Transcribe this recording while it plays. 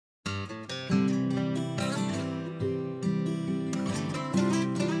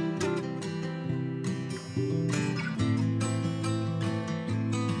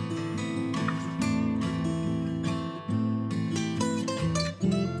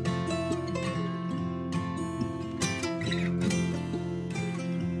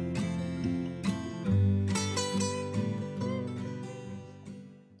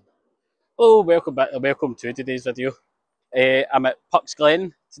Hello, welcome back. Welcome to today's video. I'm at Puck's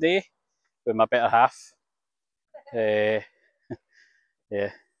Glen today with my better half. Yeah,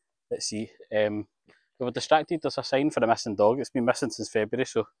 let's see. We were distracted. There's a sign for a missing dog. It's been missing since February,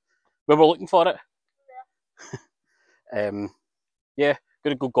 so we were looking for it. Yeah,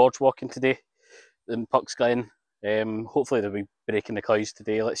 gonna go gorge walking today in Puck's Glen. Hopefully they'll be breaking the cows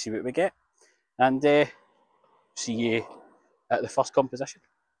today. Let's see what we get, and see you at the first composition.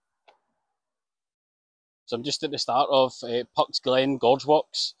 So I'm just at the start of Puck's Glen gorge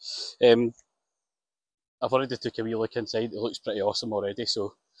walks. I've already took a wee look inside. It looks pretty awesome already.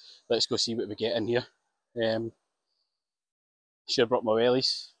 So let's go see what we get in here. Sure brought my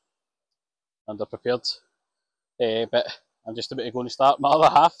wellies and they're prepared. But I'm just about to go and start my other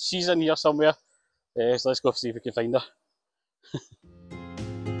half. She's in here somewhere. So let's go see if we can find her.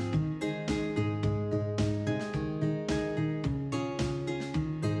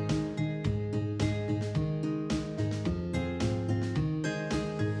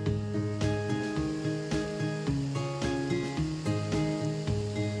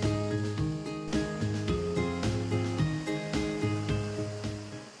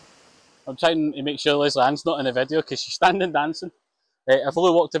 I'm trying to make sure Liz Ann's not in the video because she's standing dancing. I've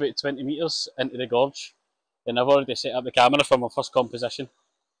only walked about 20 metres into the gorge and I've already set up the camera for my first composition.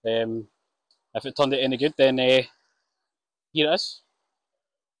 If it turned out any good, then here it is.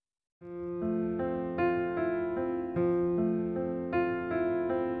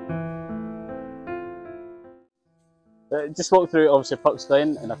 Just walked through obviously Puck's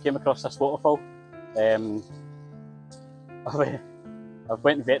Glen and I came across this waterfall. I've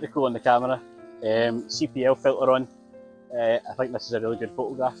went vertical on the camera, CPL filter on. I think this is a really good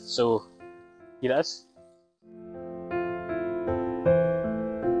photograph, so here it is.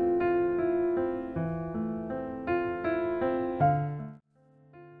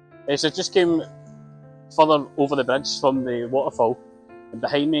 So I just came further over the bridge from the waterfall, and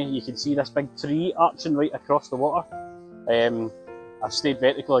behind me you can see this big tree arching right across the water. I've stayed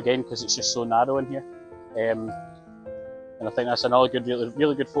vertical again because it's just so narrow in here. And I think that's another good,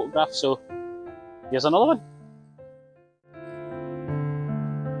 really good photograph. So here's another one.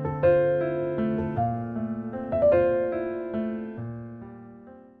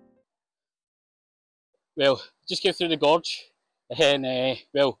 Well, just came through the gorge and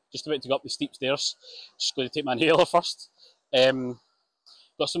well, just about to go up the steep stairs. Just going to take my inhaler first. Got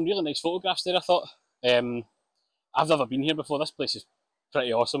some really nice photographs there, I thought. I've never been here before. This place is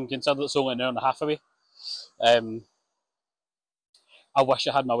pretty awesome, considering it's only an hour and a half away. I wish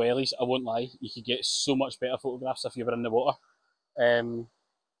I had my wellies, I won't lie. You could get so much better photographs if you were in the water. And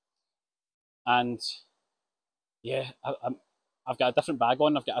yeah, I've got a different bag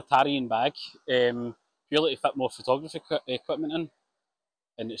on. I've got a Tarian bag, purely to fit more photography equipment in,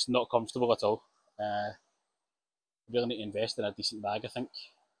 and it's not comfortable at all. Really need to invest in a decent bag, I think.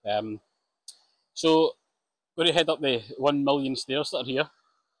 So, going to head up the 1 million stairs that are here,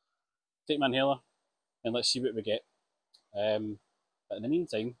 take my inhaler, and let's see what we get. But in the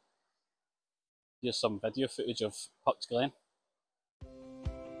meantime, here's some video footage of Puck's Glen.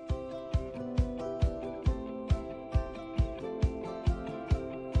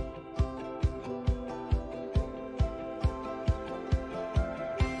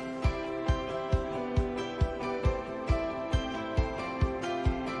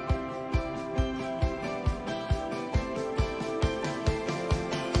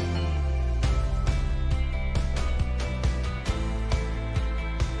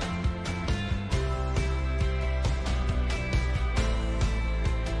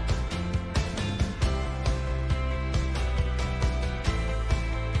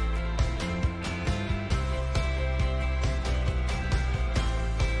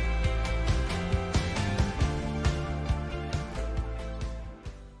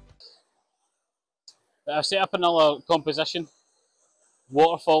 I've set up another composition,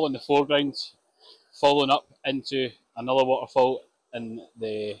 waterfall in the foreground, following up into another waterfall in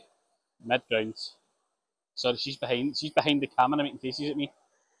the midground. Sorry, she's behind the camera making faces at me.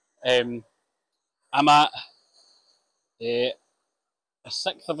 I'm at a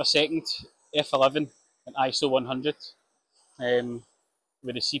 1/6 of a second f11 in ISO 100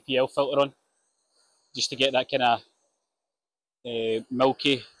 with the CPL filter on, just to get that kind of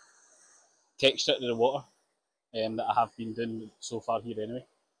milky texture to the water that I have been doing so far here anyway.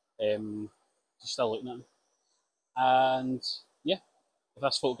 Just still looking at them. And yeah, if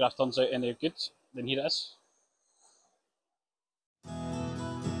this photograph turns out any good, then here it is.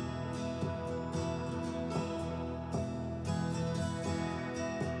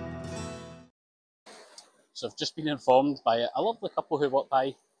 So I've just been informed by a lovely couple who walked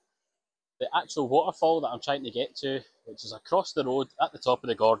by the actual waterfall that I'm trying to get to, which is across the road at the top of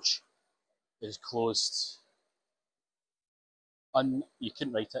the gorge, is closed. You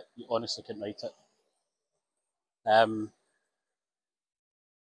couldn't write it. You honestly couldn't write it. I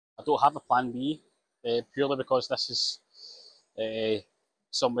don't have a plan B, purely because this is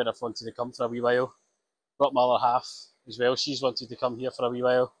somewhere I've wanted to come for a wee while. Brought my other half as well. She's wanted to come here for a wee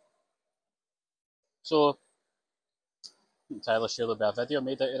while. So, I'm entirely sure there'll be a video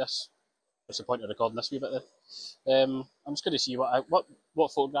made out of this. What's the point of recording this wee bit then? I'm just going to see what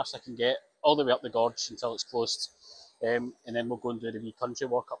photographs I can get all the way up the gorge until it's closed. And then we'll go and do the wee country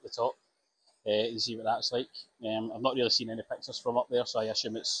walk up the top and see what that's like. I've not really seen any pictures from up there, so I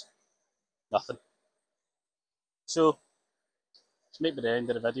assume it's nothing. So, it's maybe the end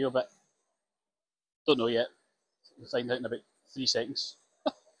of the video, but don't know yet. We'll find out in about 3 seconds.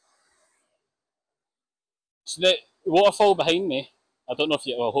 So the waterfall behind me, I don't know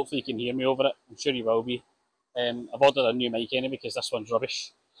if well, hopefully you can hear me over it. I'm sure you will be. I've ordered a new mic anyway because this one's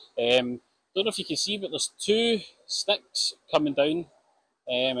rubbish. Don't know if you can see, but there's 2 sticks coming down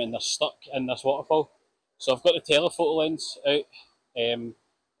and they're stuck in this waterfall. So I've got the telephoto lens out and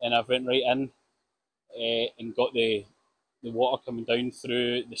I've went right in and got the water coming down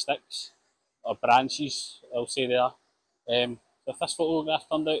through the sticks, or branches, I'll say they are. So if this photograph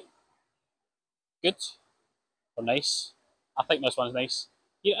turned out good or nice, I think this one's nice.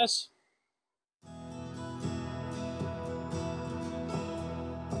 Here it is.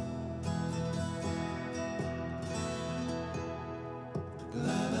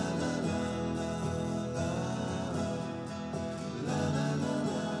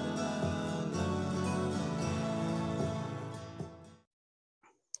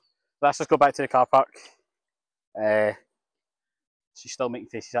 Let's just go back to the car park. She's still making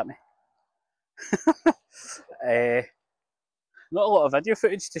faces at me. Not a lot of video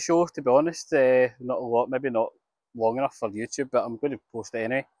footage to show, to be honest. Not a lot, maybe not long enough for YouTube, but I'm going to post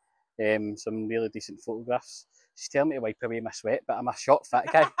it anyway. Some really decent photographs. She's telling me to wipe away my sweat, but I'm a short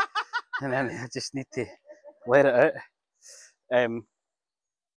fat guy, and then I just need to let it out.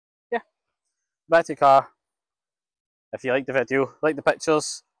 Yeah, back to the car. If you like the video, like the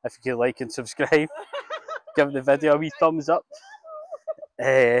pictures, if you could like and subscribe, give the video a wee thumbs up,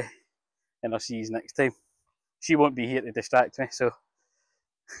 and I'll see you next time. She won't be here to distract me, so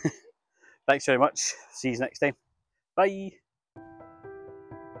thanks very much. See you next time. Bye.